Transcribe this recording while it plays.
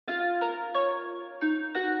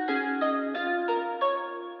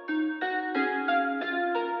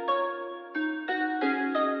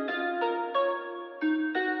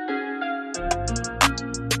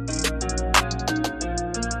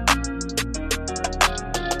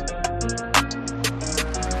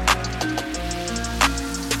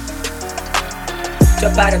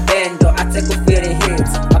Drop out the bando, I take a few the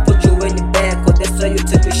hits. I put you in the band, cause that's why you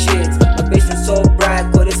took a shit. My bitch is so bright,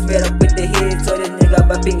 cause it's made up with the hits. So the nigga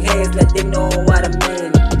bumping heads, let them know what I mean.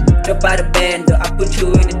 Drop out the bando, I put you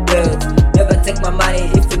in the dirt. Never take my money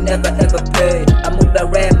if you never ever pay. I move the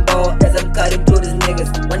rainbow as I'm cutting through these niggas.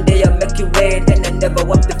 One day I make it rain and I never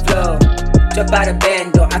walk the floor. Drop out the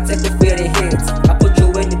bando, I take a few the hits. I put you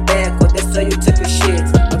in the band, cause that's why you took a shit.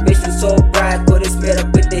 My bitch is so bright, cause it's made up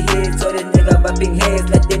with the hits. So the nigga bumping heads,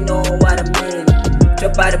 let them know what I mean.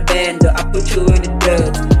 Drop out the bando, I put you in the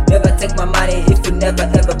dirt. Never take my money if you never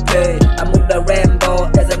ever pay. I move the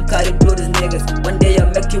rainbow as I'm cutting through these niggas. One day I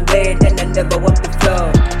make it rain and I never walk the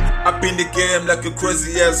floor. I been the game like a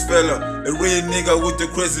crazy ass fella. A real nigga with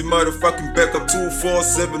a crazy motherfucking backup.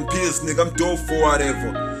 247 pills, nigga, I'm dope for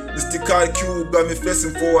whatever. It's the car cube, got me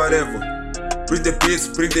facing for whatever. Bring the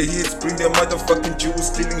beats, bring the hits, bring the motherfucking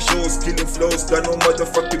juice. Killing shows, killing flows, got no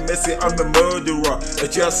motherfucking messy, I'm a murderer. I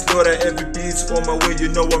just slaughter every beat on my way,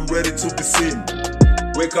 you know I'm ready to be seen.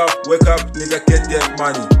 Wake up, nigga, get that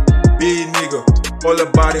money. Be a nigga, all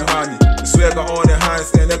about it, honey. The swagger on the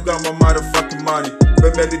hands, and I got my motherfucking money.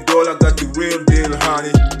 Family dollar, got the real deal,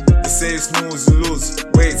 honey. They say snooze, you lose.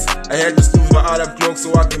 Wait, I had to snooze my alarm clock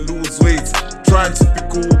so I can lose weight. Trying to be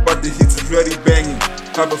cool, but the hits is really banging.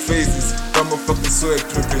 Cover faces, got my fucking swag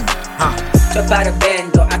tripping. Drop out the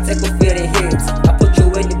bando, I take a few the hits. I put you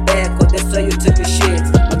in the band, cause that's why you took a shit.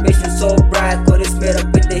 My bitch is so bright, cause it's made up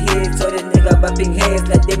with the hits. So the nigga bumping heads,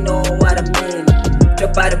 let them know what I mean.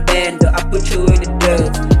 Drop out the bando, I put you in the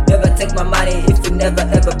dirt. Never take my money if you never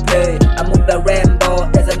ever pay. I move the rainbow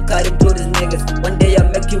as I'm cutting through these niggas. One day I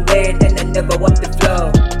make it rain and I never walk the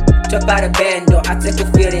floor. Drop out the bando, I take a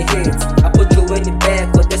few the hits. I put you in the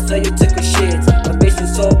band, cause that's why you took a shit. My bitch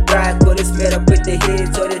is so bright, cause it's made up with the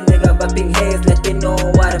hits. So the nigga bumping heads, let them know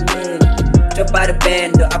what I mean. Drop out the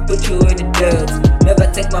bando, I put you in the dirt. Never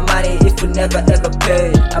take my money if you never ever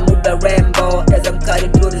pay. I move the rainbow as I'm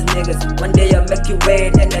cutting through these niggas. One day I make it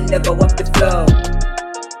rain and I never walk the floor.